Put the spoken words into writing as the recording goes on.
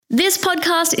This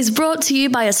podcast is brought to you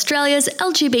by Australia's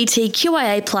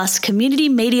LGBTQIA+ community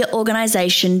media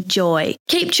organisation, Joy.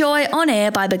 Keep Joy on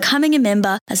air by becoming a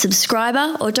member, a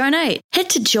subscriber or donate. Head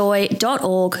to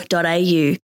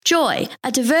joy.org.au. Joy,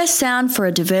 a diverse sound for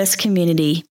a diverse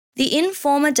community. The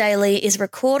Informer Daily is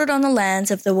recorded on the lands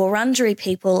of the Wurundjeri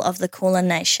people of the Kulin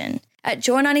Nation. At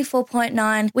Joy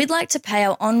 94.9, we'd like to pay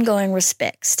our ongoing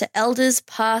respects to elders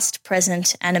past,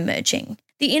 present and emerging.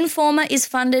 The Informer is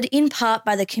funded in part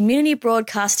by the Community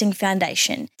Broadcasting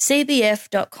Foundation,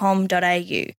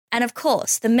 cbf.com.au, and of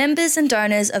course, the members and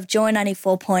donors of Joy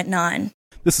 94.9.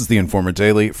 This is the Informer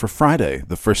Daily for Friday,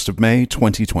 the 1st of May,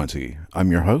 2020.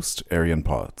 I'm your host, Arian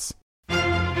Potts.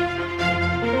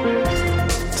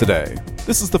 Today,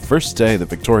 this is the first day that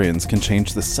Victorians can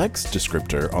change the sex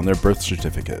descriptor on their birth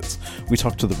certificates. We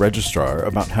talked to the registrar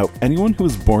about how anyone who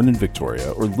was born in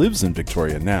Victoria or lives in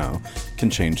Victoria now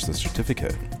can change the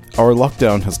certificate. Our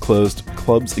lockdown has closed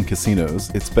clubs and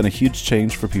casinos. It's been a huge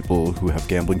change for people who have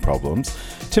gambling problems.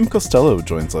 Tim Costello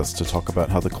joins us to talk about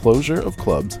how the closure of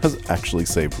clubs has actually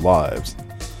saved lives.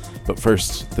 But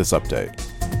first, this update.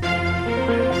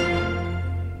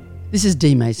 This is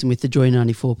Dee Mason with the Joy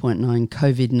 94.9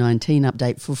 COVID-19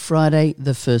 update for Friday,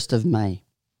 the 1st of May.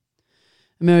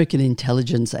 American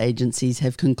intelligence agencies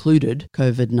have concluded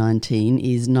COVID-19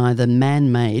 is neither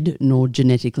man-made nor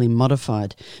genetically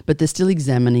modified, but they're still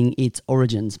examining its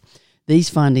origins. These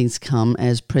findings come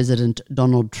as President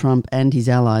Donald Trump and his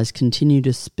allies continue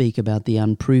to speak about the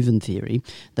unproven theory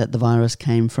that the virus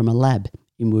came from a lab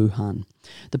in Wuhan.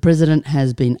 The president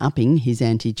has been upping his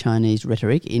anti-Chinese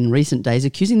rhetoric in recent days,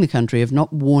 accusing the country of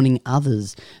not warning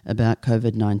others about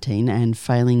COVID-19 and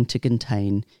failing to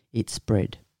contain its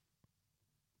spread.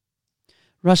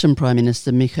 Russian Prime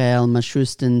Minister Mikhail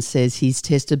Mishustin says he's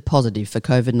tested positive for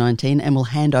COVID-19 and will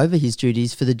hand over his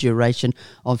duties for the duration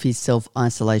of his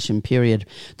self-isolation period.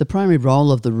 The primary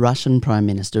role of the Russian Prime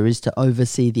Minister is to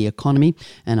oversee the economy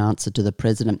and answer to the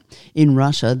President. In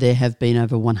Russia, there have been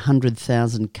over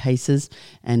 100,000 cases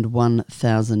and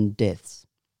 1,000 deaths.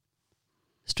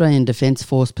 Australian Defence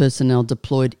Force personnel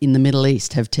deployed in the Middle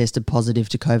East have tested positive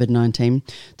to COVID-19.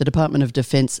 The Department of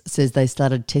Defence says they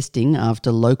started testing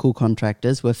after local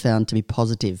contractors were found to be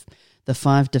positive. The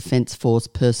 5 Defence Force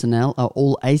personnel are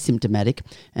all asymptomatic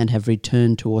and have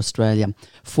returned to Australia.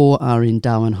 4 are in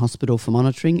Darwin Hospital for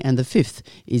monitoring and the 5th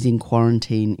is in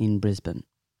quarantine in Brisbane.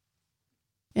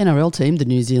 NRL team, the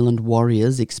New Zealand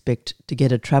Warriors, expect to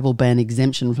get a travel ban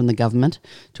exemption from the government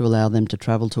to allow them to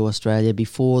travel to Australia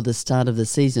before the start of the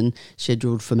season,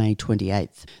 scheduled for May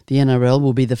 28th. The NRL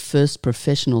will be the first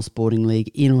professional sporting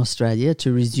league in Australia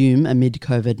to resume amid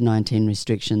COVID-19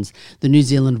 restrictions. The New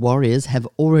Zealand Warriors have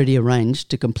already arranged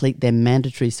to complete their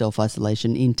mandatory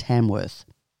self-isolation in Tamworth.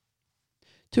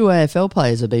 2 AFL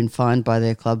players have been fined by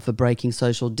their club for breaking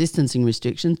social distancing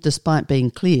restrictions despite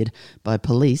being cleared by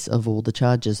police of all the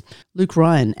charges. Luke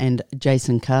Ryan and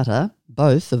Jason Carter,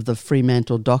 both of the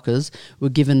Fremantle Dockers, were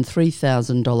given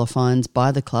 $3,000 fines by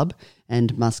the club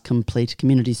and must complete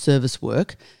community service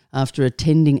work after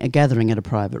attending a gathering at a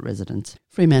private residence.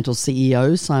 Fremantle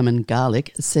CEO Simon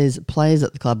Garlick says players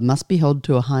at the club must be held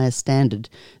to a higher standard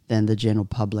than the general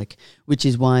public, which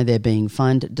is why they're being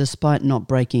fined despite not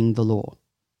breaking the law.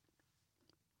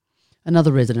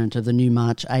 Another resident of the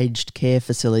Newmarch Aged Care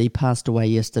Facility passed away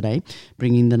yesterday,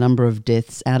 bringing the number of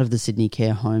deaths out of the Sydney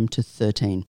care home to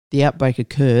 13. The outbreak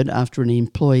occurred after an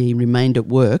employee remained at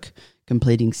work,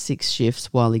 completing 6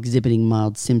 shifts while exhibiting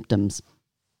mild symptoms.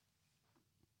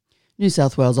 New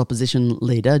South Wales opposition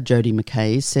leader Jodie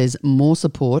McKay says more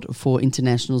support for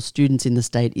international students in the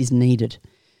state is needed.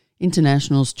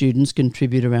 International students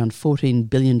contribute around $14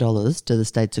 billion to the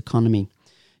state's economy.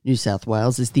 New South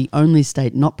Wales is the only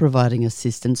state not providing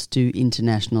assistance to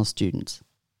international students.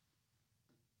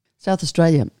 South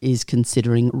Australia is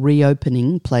considering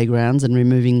reopening playgrounds and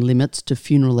removing limits to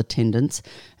funeral attendance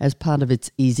as part of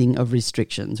its easing of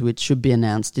restrictions, which should be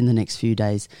announced in the next few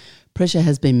days. Pressure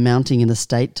has been mounting in the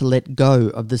state to let go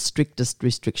of the strictest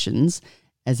restrictions,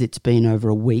 as it's been over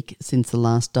a week since the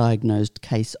last diagnosed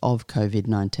case of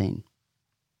COVID-19.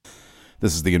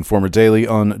 This is the Informer Daily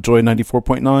on Joy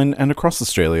 94.9 and across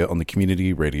Australia on the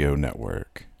Community Radio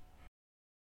Network.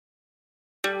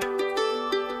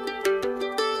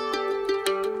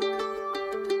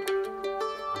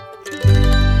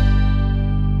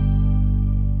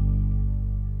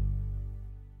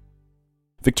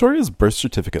 Victoria's birth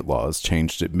certificate laws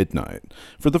changed at midnight.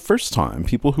 For the first time,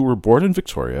 people who were born in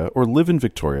Victoria or live in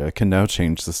Victoria can now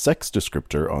change the sex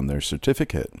descriptor on their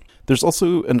certificate. There's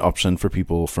also an option for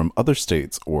people from other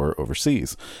states or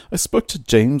overseas. I spoke to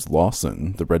James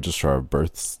Lawson, the Registrar of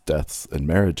Births, Deaths and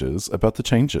Marriages, about the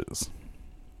changes.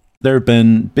 There have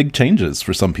been big changes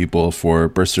for some people for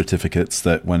birth certificates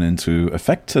that went into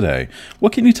effect today.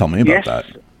 What can you tell me about that?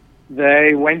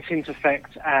 They went into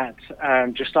effect at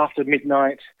just after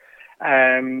midnight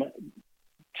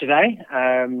today.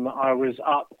 I was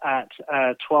up at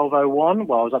 12:01.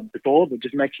 Well, I was up before, but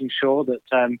just making sure that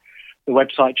the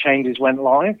website changes went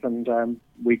live, and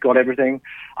we got everything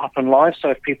up and live.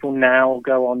 So if people now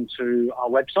go onto our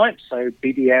website, so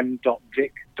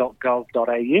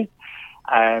bdm.vic.gov.au,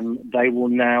 they will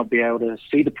now be able to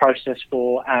see the process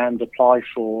for and apply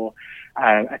for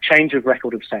a change of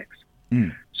record of sex.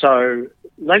 So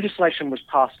legislation was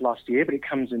passed last year, but it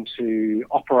comes into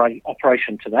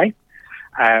operation today.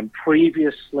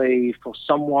 Previously, for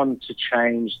someone to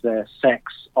change their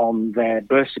sex on their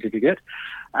birth certificate,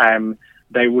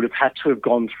 they would have had to have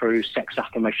gone through sex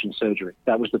affirmation surgery.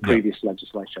 That was the previous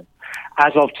legislation.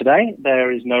 As of today,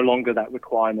 there is no longer that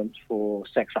requirement for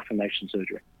sex affirmation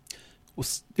surgery. Well,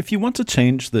 if you want to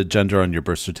change the gender on your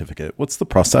birth certificate, what's the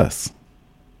process?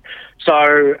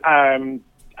 So,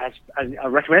 as I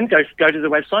recommend, go to the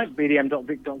website,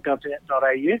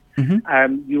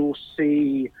 bdm.vic.gov.au. You'll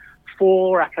see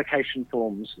 4 application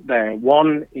forms there.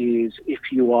 One is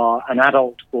if you are an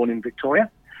adult born in Victoria.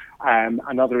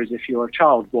 Another is if you're a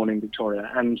child born in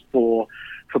Victoria. And for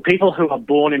people who are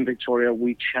born in Victoria,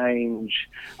 we change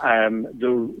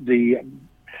the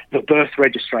birth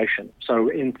registration. So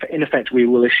in effect, we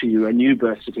will issue you a new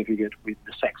birth certificate with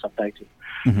the sex updated.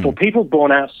 For people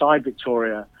born outside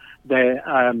Victoria,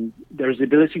 there is the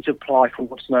ability to apply for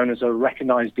what's known as a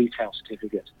recognised detail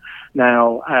certificate.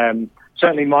 Now,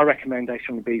 certainly my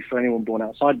recommendation would be for anyone born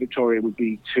outside Victoria would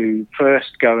be to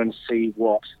first go and see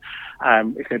what,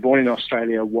 if they're born in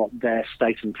Australia, what their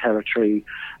state and territory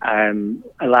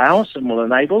allows and will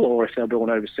enable, or if they're born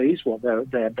overseas, what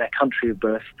their country of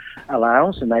birth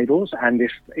allows, enables, and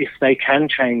if they can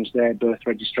change their birth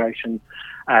registration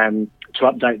to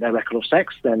update their record of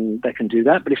sex, then they can do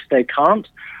that. But if they can't,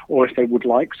 or if they would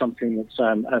like something that's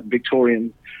a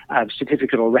Victorian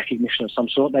certificate or recognition of some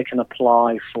sort, they can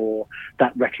apply for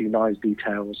that recognised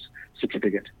details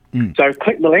certificate. So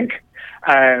click the link.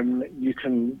 You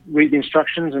can read the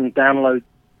instructions and download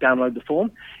the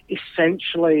form.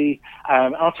 Essentially,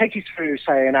 I'll take you through,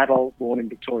 say, an adult born in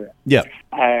Victoria. Yeah.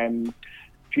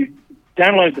 If you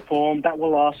download the form, that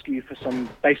will ask you for some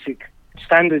basic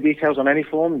standard details on any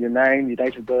form, your name, your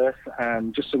date of birth,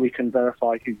 just so we can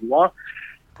verify who you are.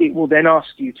 It will then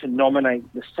ask you to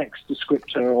nominate the sex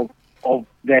descriptor of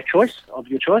their choice, of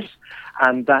your choice,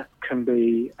 and that can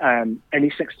be any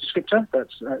sex descriptor.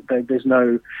 There's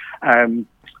no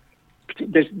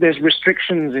there's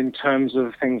restrictions in terms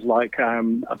of things like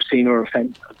obscene or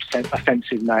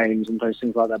offensive names and those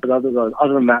things like that. But other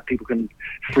than that, people can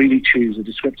freely choose a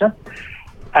descriptor.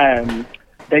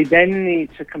 They then need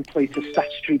to complete a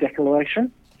statutory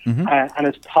declaration. And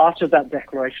as part of that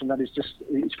declaration,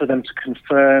 it's for them to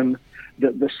confirm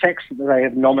that the sex that they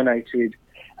have nominated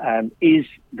is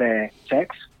their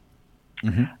sex.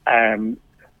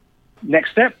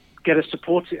 Next step, get a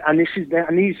supporting, and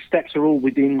these steps are all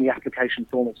within the application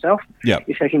form itself.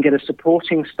 If they can get a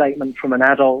supporting statement from an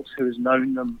adult who has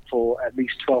known them for at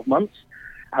least 12 months,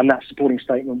 and that supporting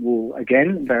statement will,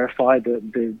 again, verify the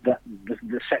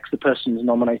sex the person is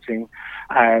nominating,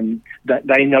 that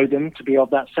they know them to be of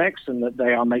that sex and that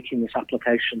they are making this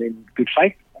application in good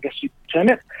faith, I guess you'd term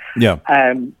it.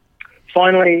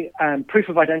 Finally, proof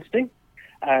of identity.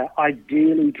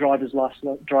 Ideally, driver's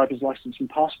license and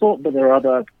passport, but there are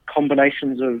other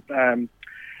combinations of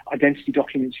identity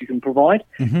documents you can provide.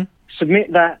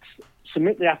 Submit the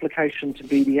application to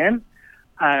BDM.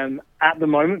 At the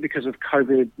moment, because of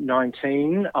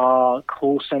COVID-19, our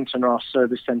call centre and our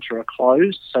service centre are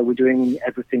closed, so we're doing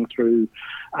everything through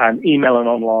email and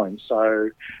online.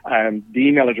 So the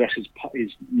email address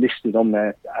is listed on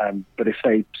there, but if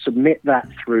they submit that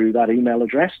through that email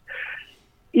address,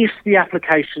 if the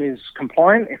application is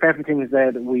compliant, if everything is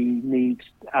there that we need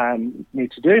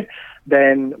to do,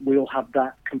 then we'll have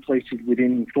that completed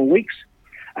within 4 weeks.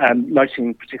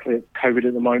 Noting particularly COVID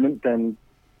at the moment, then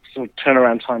sort of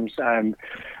turnaround times are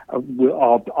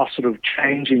sort of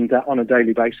changing that on a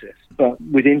daily basis. But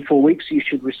within 4 weeks, you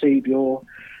should receive your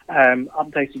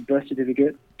updated birth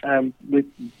certificate with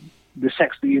the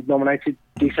sex that you've nominated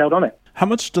detailed on it. How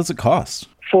much does it cost?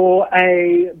 For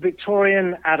a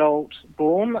Victorian adult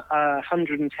born,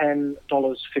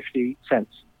 $110.50.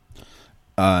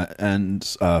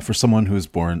 And for someone who is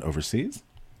born overseas?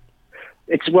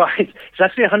 It's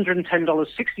actually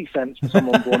 $110.60 for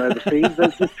someone born overseas.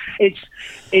 The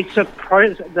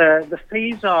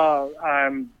fees are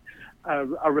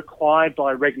are required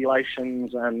by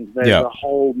regulations, and there's a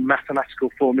whole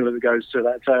mathematical formula that goes through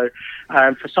that. So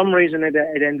for some reason, it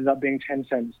ended up being 10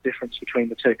 cents difference between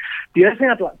the two. The other thing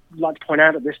I'd like to point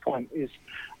out at this point is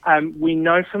we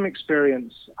know from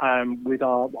experience with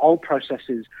our old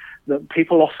processes that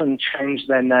people often change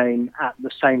their name at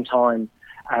the same time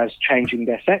as changing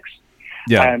their sex.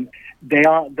 Yeah.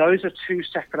 Those are two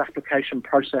separate application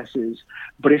processes,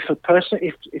 but if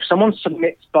someone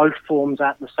submits both forms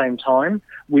at the same time,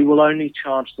 we will only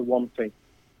charge the one fee.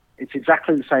 It's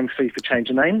exactly the same fee for change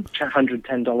of name,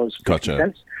 $110.50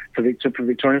 Gotcha. for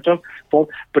Victorian form.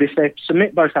 But if they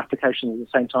submit both applications at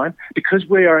the same time, because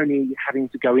we're only having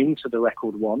to go into the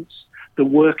record once, the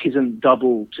work isn't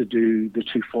double to do the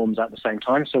two forms at the same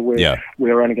time. So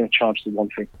we're only going to charge the one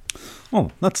fee. Oh,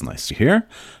 that's nice to hear.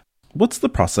 What's the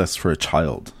process for a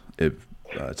child to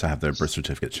have their birth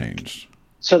certificate changed?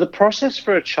 So the process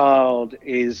for a child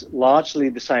is largely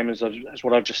the same as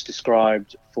what I've just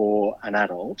described for an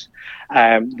adult.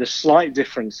 The slight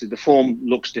difference, the form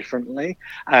looks differently.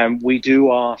 We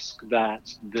do ask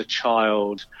that the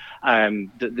child, that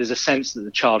there's a sense that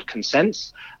the child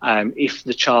consents. If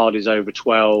the child is over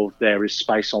 12, there is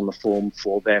space on the form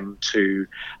for them to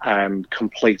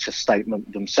complete a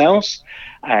statement themselves.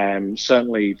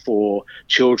 Certainly for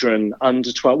children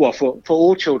under 12, well, for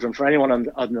all children, for anyone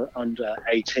under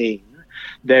 18,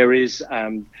 there is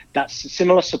that's a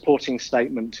similar supporting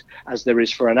statement as there is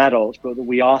for an adult, but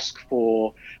we ask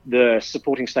for the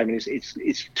supporting statement it's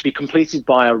to be completed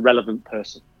by a relevant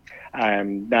person.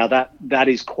 Now that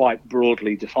is quite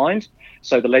broadly defined.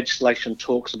 So the legislation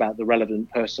talks about the relevant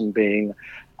person being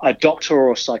a doctor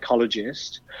or a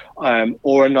psychologist,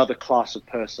 or another class of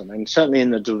person. And certainly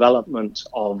in the development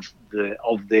of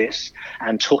this,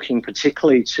 and talking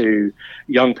particularly to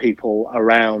young people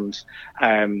around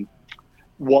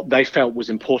what they felt was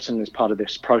important as part of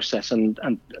this process, and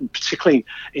particularly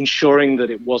ensuring that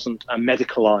it wasn't a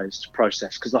medicalized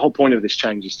process, because the whole point of this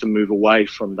change is to move away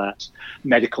from that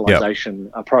medicalization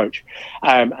approach.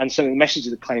 And so the message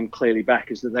that came clearly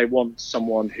back is that they want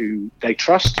someone who they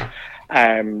trust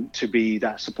to be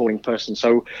that supporting person.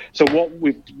 So what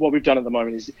we've done at the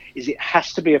moment is it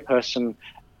has to be a person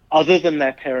other than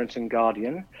their parent and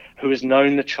guardian who has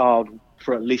known the child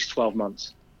for at least 12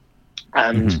 months.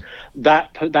 And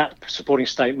that supporting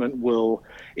statement will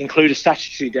include a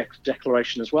statutory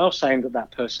declaration as well, saying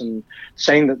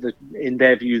that in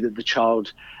their view that the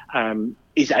child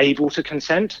is able to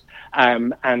consent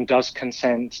and does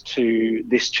consent to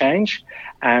this change,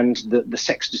 and that the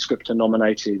sex descriptor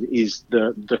nominated is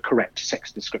the correct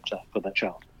sex descriptor for that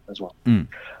child as well.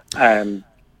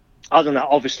 Other than that,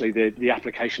 obviously, the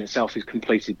application itself is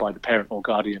completed by the parent or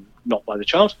guardian, not by the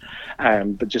child.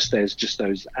 But there's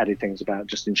those added things about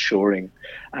just ensuring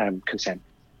consent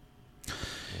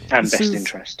and best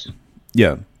interest.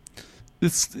 Yeah.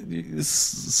 It's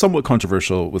somewhat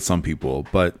controversial with some people,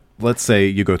 but let's say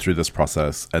you go through this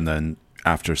process and then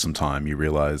after some time you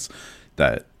realize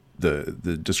that the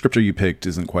descriptor you picked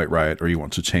isn't quite right, or you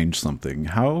want to change something.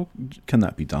 How can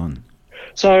that be done?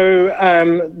 So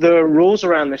the rules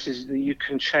around this is that you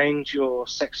can change your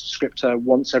sex descriptor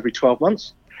once every 12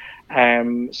 months.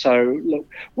 So look,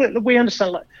 we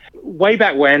understand, like, way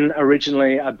back when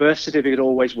originally a birth certificate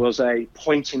always was a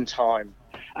point in time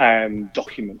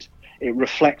document. It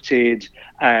reflected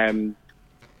the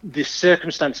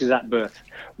circumstances at birth.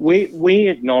 We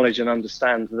acknowledge and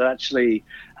understand that actually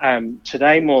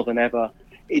today more than ever,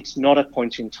 it's not a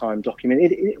point-in-time document.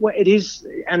 It is,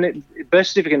 and birth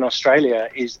certificate in Australia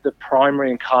is the primary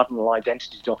and cardinal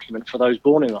identity document for those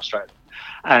born in Australia.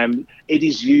 It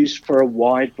is used for a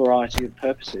wide variety of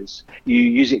purposes. You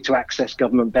use it to access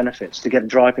government benefits, to get a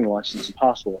driving license and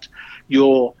passport.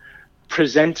 You're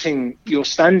standing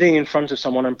in front of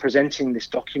someone and presenting this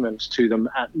document to them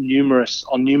on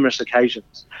numerous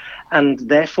occasions, and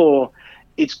therefore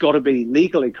it's got to be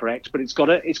legally correct, but it's got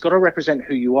to represent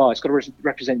who you are. It's got to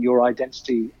represent your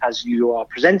identity as you are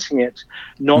presenting it,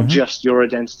 not just your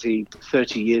identity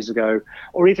 30 years ago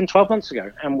or even 12 months ago.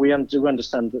 And we do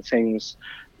understand that things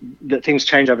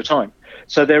change over time.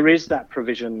 So there is that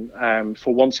provision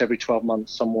for once every 12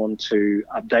 months, someone to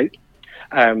update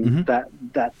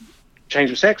that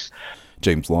change of sex.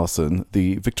 James Lawson,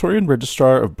 the Victorian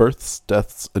Registrar of Births,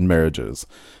 Deaths and Marriages.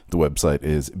 The website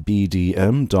is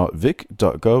bdm.vic.gov.au.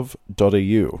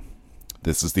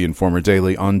 This is the Informer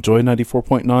Daily on Joy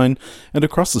 94.9 and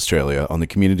across Australia on the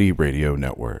Community Radio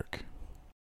Network.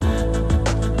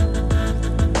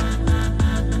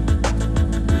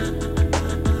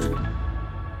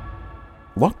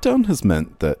 Lockdown has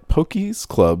meant that pokies,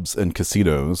 clubs, and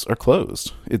casinos are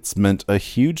closed. It's meant a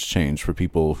huge change for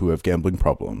people who have gambling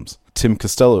problems. Tim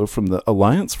Costello from the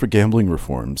Alliance for Gambling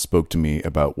Reform spoke to me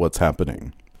about what's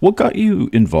happening. What got you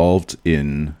involved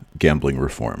in gambling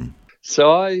reform?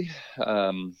 So I,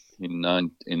 in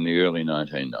the early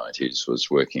 1990s,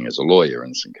 was working as a lawyer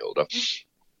in St Kilda,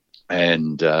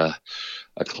 and a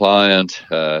client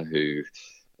who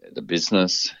had a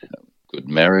business, good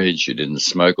marriage, who didn't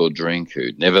smoke or drink,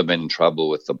 who'd never been in trouble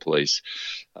with the police,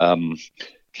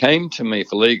 came to me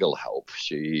for legal help.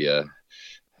 She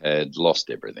had lost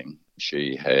everything.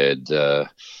 She had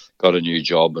got a new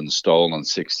job and stolen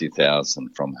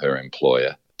 $60,000 from her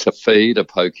employer to feed a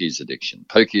pokies addiction.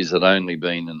 Pokies had only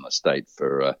been in the state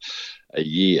for a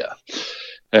year.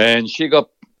 And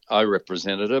I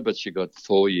represented her, but she got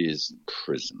 4 years in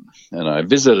prison. And I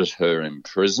visited her in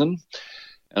prison.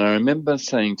 And I remember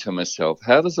saying to myself,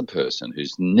 how does a person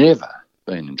who's never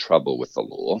been in trouble with the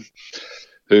law,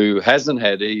 who hasn't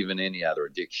had even any other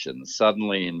addiction,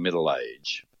 suddenly in middle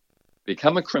age,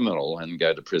 become a criminal and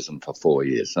go to prison for 4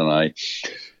 years? And I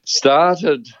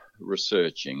started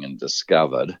researching and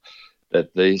discovered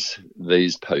that these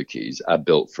pokies are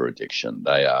built for addiction.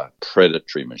 They are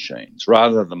predatory machines.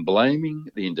 Rather than blaming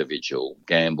the individual,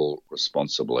 gamble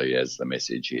responsibly, as the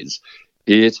message is,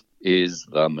 it is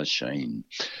the machine.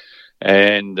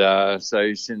 And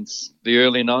so since the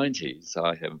early 90s,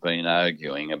 I have been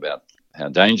arguing about how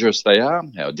dangerous they are,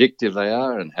 how addictive they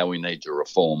are, and how we need to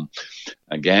reform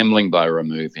gambling by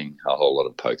removing a whole lot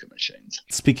of poker machines.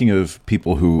 Speaking of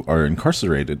people who are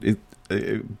incarcerated,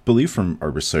 I believe from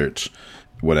our research,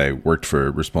 when I worked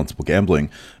for Responsible Gambling,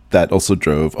 that also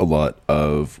drove a lot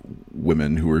of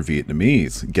women who were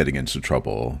Vietnamese getting into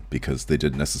trouble because they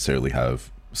didn't necessarily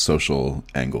have social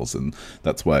angles, and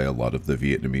that's why a lot of the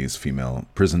Vietnamese female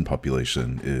prison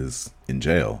population is in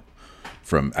jail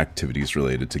from activities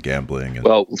related to gambling.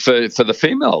 Well, for the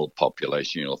female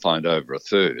population, you'll find over a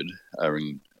third are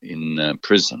in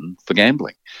prison for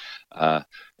gambling.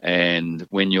 And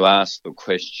when you ask the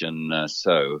question,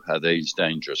 so are these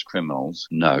dangerous criminals?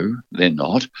 No, they're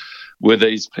not. Were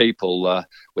these people,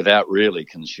 without really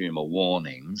consumer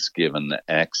warnings, given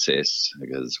access,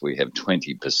 because we have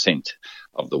 20%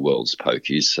 of the world's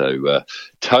pokies, so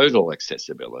total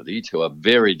accessibility to a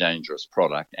very dangerous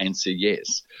product? Answer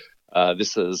yes.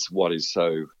 This is what is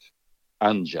so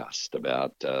unjust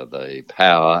about the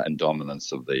power and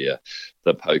dominance of the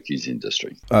pokies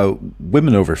industry.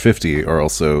 Women over 50 are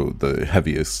also the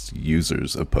heaviest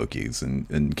users of pokies.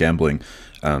 And gambling,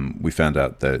 we found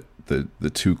out that the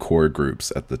two core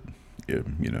groups at the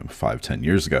 5-10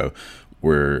 years ago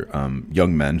were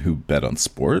young men who bet on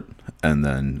sport, and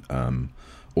then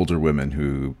older women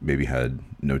who maybe had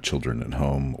no children at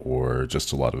home or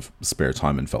just a lot of spare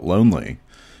time and felt lonely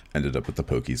ended up with the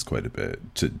pokies quite a bit,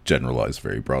 to generalize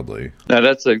very broadly. No,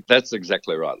 that's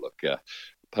exactly right. Look,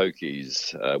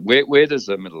 pokies, where does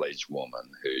a middle-aged woman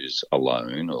who's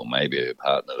alone, or maybe her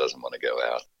partner doesn't want to go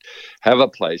out, have a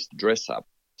place to dress up,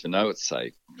 to know it's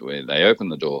safe, where they open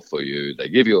the door for you, they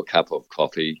give you a cup of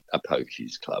coffee? A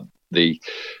pokies club. The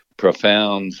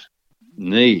profound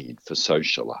need for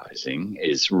socializing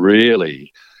is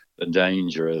really the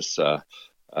dangerous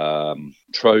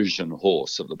Trojan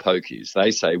horse of the pokies.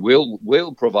 They say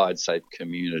we'll provide safe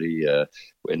community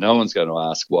where no one's going to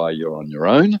ask why you're on your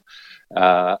own,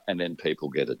 and then people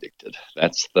get addicted.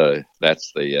 That's the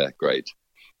great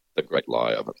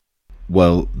lie of it.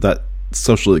 Well, that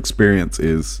social experience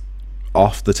is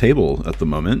off the table at the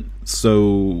moment.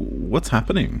 So what's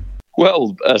happening?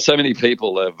 Well, so many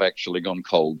people have actually gone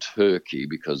cold turkey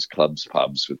because clubs,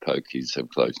 pubs with pokies have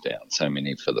closed down. So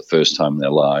many, for the first time in their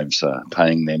lives, are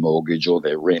paying their mortgage or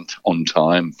their rent on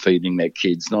time, feeding their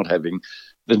kids, not having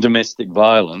the domestic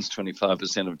violence.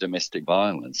 25% of domestic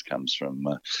violence comes from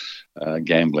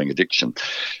gambling addiction.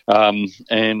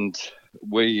 And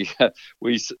we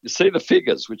see the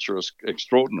figures, which are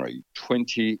extraordinary.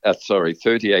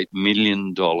 $38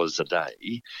 million a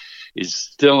day is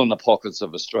still in the pockets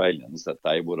of Australians that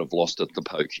they would have lost at the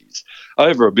pokies.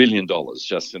 Over $1 billion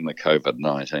just in the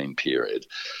COVID-19 period.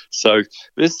 So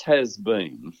this has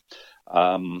been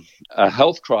a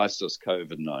health crisis,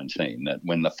 COVID-19, that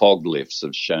when the fog lifts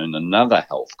have shown another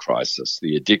health crisis,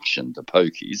 the addiction to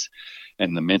pokies,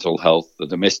 and the mental health, the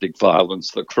domestic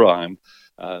violence, the crime.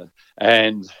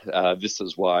 And this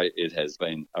is why it has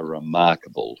been a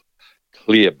remarkable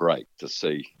clear break to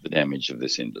see the damage of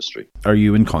this industry. Are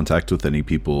you in contact with any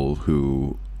people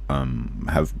who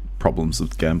have problems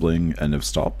with gambling and have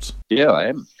stopped? Yeah, I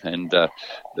am. And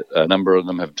a number of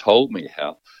them have told me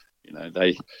how,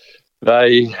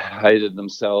 They hated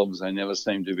themselves. They never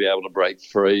seemed to be able to break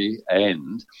free.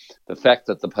 And the fact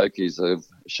that the pokies have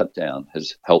shut down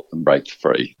has helped them break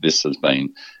free. This has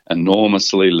been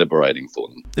enormously liberating for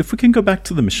them. If we can go back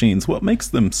to the machines, what makes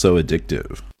them so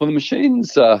addictive? Well, the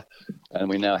machines, and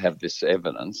we now have this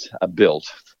evidence, are built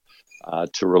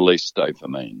to release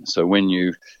dopamine. So when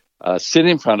you sit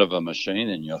in front of a machine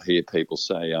and you'll hear people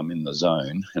say, I'm in the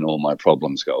zone and all my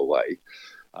problems go away,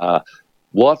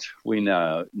 what we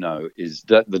now know is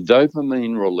that the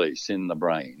dopamine release in the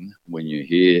brain, when you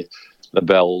hear the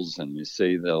bells and you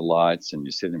see the lights and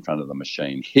you sit in front of the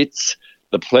machine, hits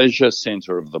the pleasure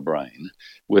center of the brain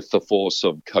with the force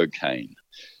of cocaine.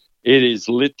 It is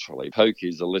literally,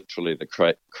 pokies are literally the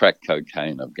crack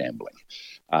cocaine of gambling.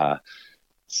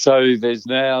 So there's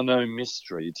now no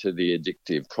mystery to the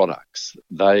addictive products.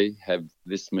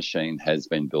 This machine has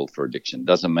been built for addiction.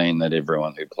 Doesn't mean that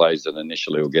everyone who plays it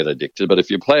initially will get addicted, but if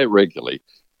you play it regularly,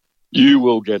 you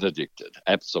will get addicted.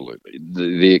 Absolutely.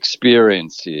 The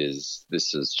experience is,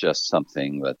 this is just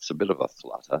something that's a bit of a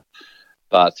flutter.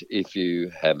 But if you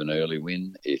have an early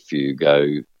win, if you go,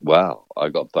 wow, I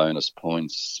got bonus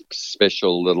points,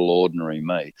 special little ordinary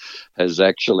me has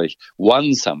actually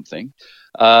won something,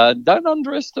 don't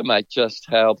underestimate just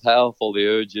how powerful the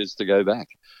urge is to go back.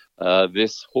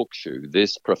 This hooks you,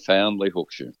 this profoundly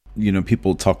hooks you. You know,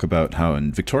 people talk about how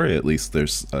in Victoria, at least,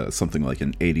 there's something like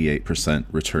an 88%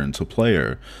 return to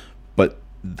player, but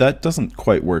that doesn't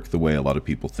quite work the way a lot of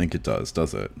people think it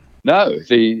does it? No,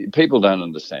 the people don't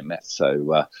understand that.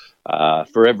 So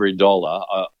for every dollar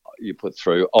you put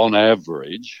through, on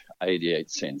average, 88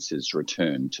 cents is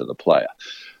returned to the player.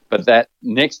 But that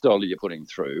next dollar you're putting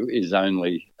through is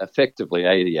only effectively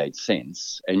 88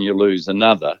 cents, and you lose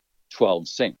another 12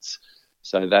 cents.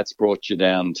 So that's brought you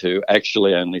down to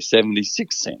actually only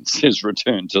 76 cents is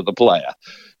returned to the player.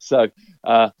 So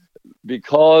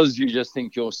because you just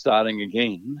think you're starting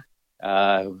again,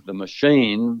 the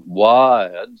machine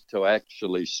wired to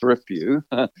actually strip you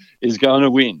is going to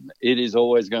win. It is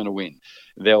always going to win.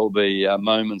 There will be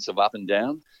moments of up and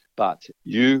down, but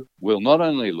you will not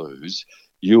only lose,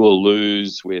 you will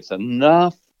lose with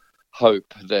enough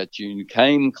hope that you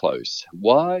came close.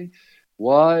 Why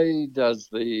does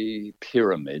the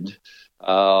pyramid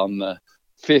on the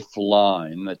fifth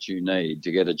line that you need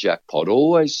to get a jackpot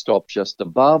always stop just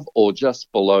above or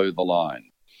just below the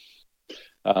line?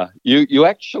 You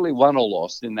actually won or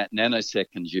lost in that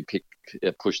nanosecond you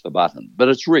push the button, but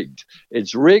it's rigged.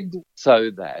 It's rigged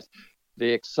so that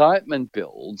the excitement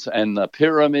builds and the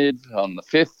pyramid on the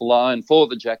fifth line for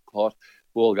the jackpot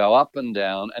will go up and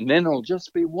down, and then it'll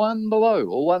just be one below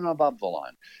or one above the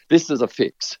line. This is a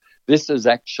fix. This is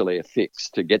actually a fix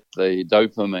to get the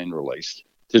dopamine released,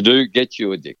 to get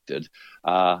you addicted.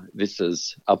 This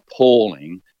is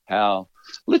appalling how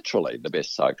literally the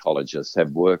best psychologists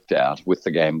have worked out with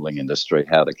the gambling industry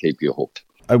how to keep you hooked.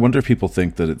 I wonder if people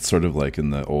think that it's sort of like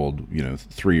in the old,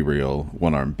 3-reel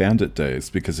one-armed bandit days,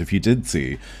 because if you did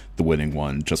see the winning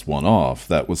one just one off,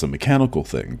 that was a mechanical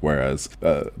thing, whereas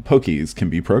pokies can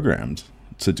be programmed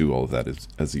to do all of that,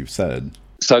 as you've said.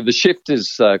 So the shift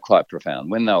is quite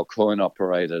profound. When they were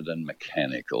coin-operated and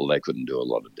mechanical, they couldn't do a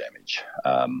lot of damage.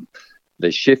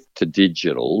 The shift to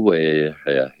digital, where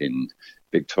in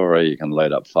Victoria you can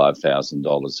load up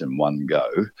 $5,000 in one go,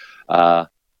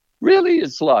 really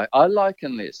is I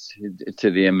liken this to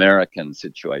the American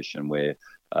situation where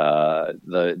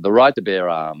the right to bear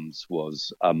arms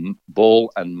was a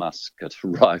ball and musket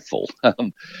rifle.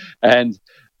 And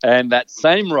that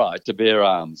same right to bear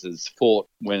arms is fought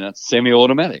when it's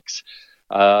semi-automatics.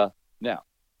 Now,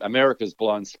 America's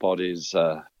blind spot is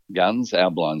guns. Our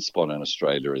blind spot in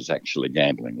Australia is actually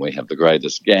gambling. We have the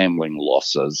greatest gambling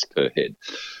losses per head.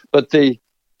 But the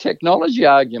technology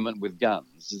argument with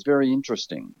guns is very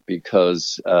interesting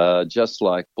because just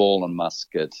like ball and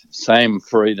musket, same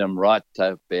freedom, right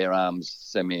to bear arms,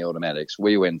 semi-automatics,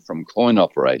 we went from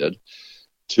coin-operated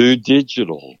to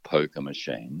digital poker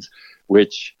machines,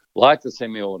 which, like the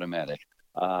semi-automatic,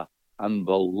 are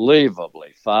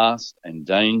unbelievably fast and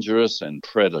dangerous and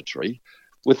predatory.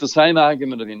 With the same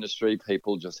argument of industry,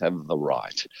 people just have the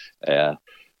right.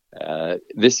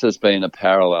 This has been a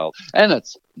parallel, and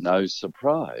it's no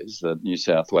surprise that New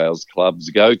South Wales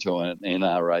clubs go to an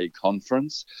NRA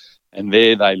conference and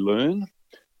there they learn,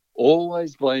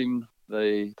 always blame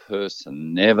the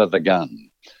person, never the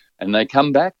gun. And they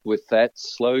come back with that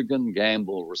slogan,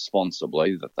 gamble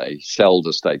responsibly, that they sell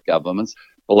to state governments,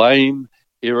 blame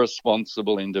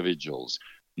irresponsible individuals.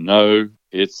 No,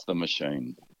 it's the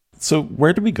machine. So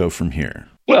where do we go from here?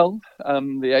 Well,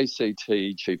 the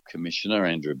ACT Chief Commissioner,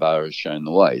 Andrew Barr, has shown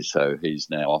the way. So he's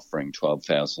now offering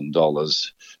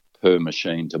 $12,000 per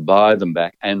machine to buy them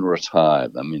back and retire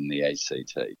them in the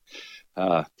ACT.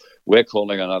 We're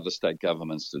calling on other state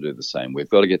governments to do the same. We've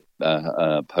got to get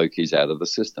pokies out of the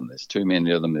system. There's too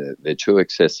many of them. They're too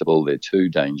accessible. They're too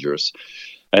dangerous.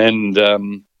 And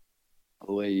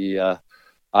we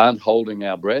aren't holding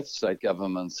our breath. State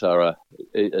governments are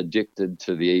addicted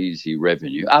to the easy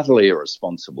revenue, utterly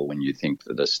irresponsible when you think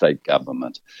that a state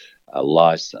government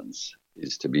license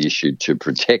is to be issued to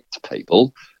protect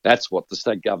people. That's what the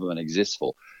state government exists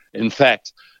for. In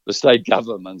fact, the state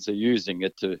governments are using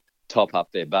it to top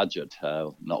up their budget,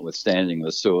 notwithstanding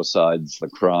the suicides, the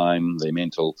crime, the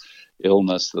mental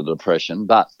illness, the depression,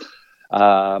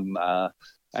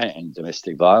 and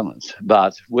domestic violence.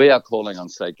 But we are calling on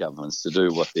state governments to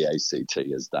do what the ACT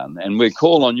has done. And we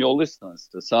call on your listeners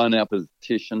to sign our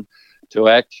petition to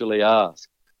actually ask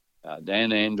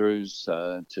Dan Andrews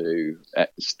to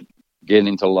get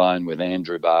into line with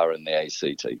Andrew Barr and the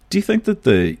ACT. Do you think that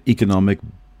the economic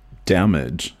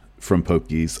damage from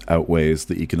pokies outweighs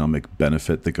the economic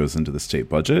benefit that goes into the state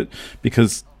budget?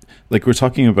 Because, like, we're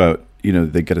talking about,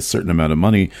 they get a certain amount of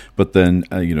money, but then,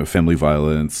 family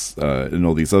violence and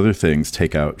all these other things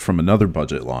take out from another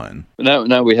budget line.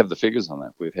 No, we have the figures on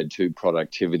that. We've had 2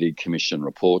 Productivity Commission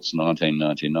reports,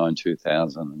 1999,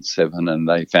 2007, and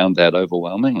they found that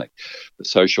overwhelmingly. The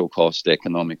social cost,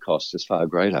 economic cost is far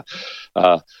greater.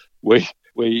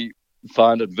 We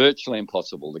find it virtually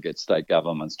impossible to get state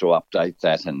governments to update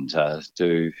that and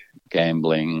do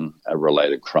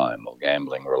gambling-related crime or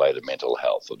gambling-related mental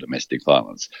health or domestic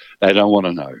violence. They don't want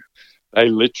to know. They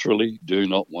literally do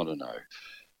not want to know.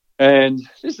 And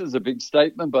this is a big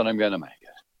statement, but I'm going to make it.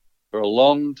 For a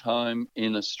long time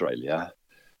in Australia,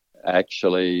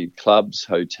 actually, clubs,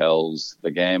 hotels,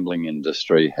 the gambling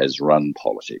industry has run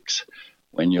politics.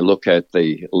 When you look at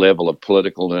the level of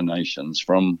political donations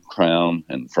from Crown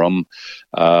and from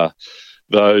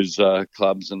those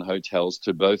clubs and hotels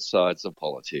to both sides of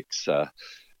politics,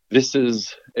 this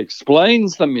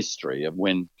explains the mystery of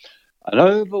when an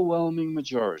overwhelming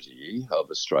majority of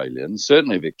Australians,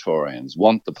 certainly Victorians,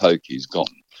 want the pokies gone.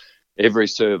 Every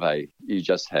survey, you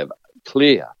just have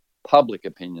clear public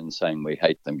opinion saying we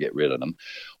hate them, get rid of them.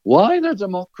 Why in a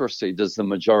democracy does the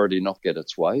majority not get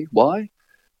its way? Why?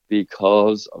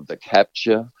 Because of the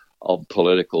capture of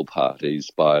political parties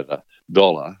by the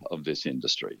dollar of this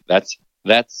industry. That's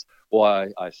why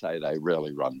I say they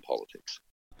rarely run politics.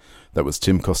 That was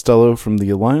Tim Costello from the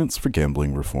Alliance for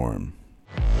Gambling Reform.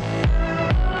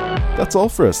 That's all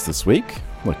for us this week.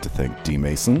 I'd like to thank Dee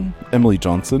Mason, Emily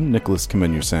Johnson, Nicholas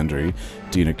Kamenyu-Sandry,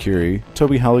 Dina Curie,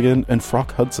 Toby Halligan, and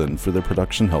Frock Hudson for their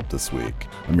production help this week.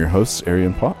 I'm your host,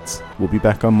 Arian Potts. We'll be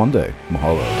back on Monday.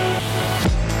 Mahalo.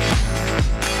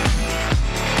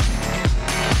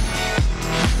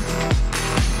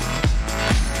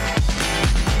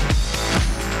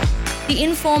 The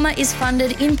Informer is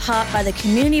funded in part by the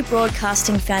Community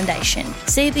Broadcasting Foundation,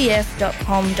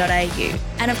 cbf.com.au,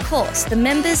 and of course, the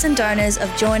members and donors of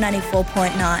Joy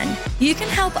 94.9. You can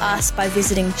help us by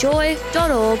visiting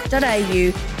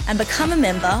joy.org.au and become a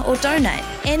member or donate.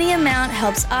 Any amount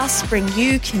helps us bring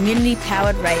you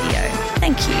community-powered radio.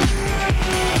 Thank you.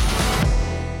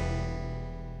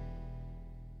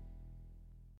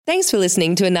 Thanks for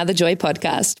listening to another Joy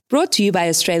podcast, brought to you by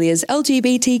Australia's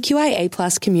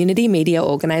LGBTQIA+ community media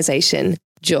organisation,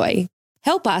 Joy.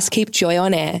 Help us keep Joy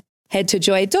on air. Head to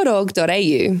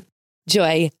joy.org.au.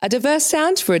 Joy, a diverse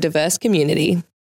sound for a diverse community.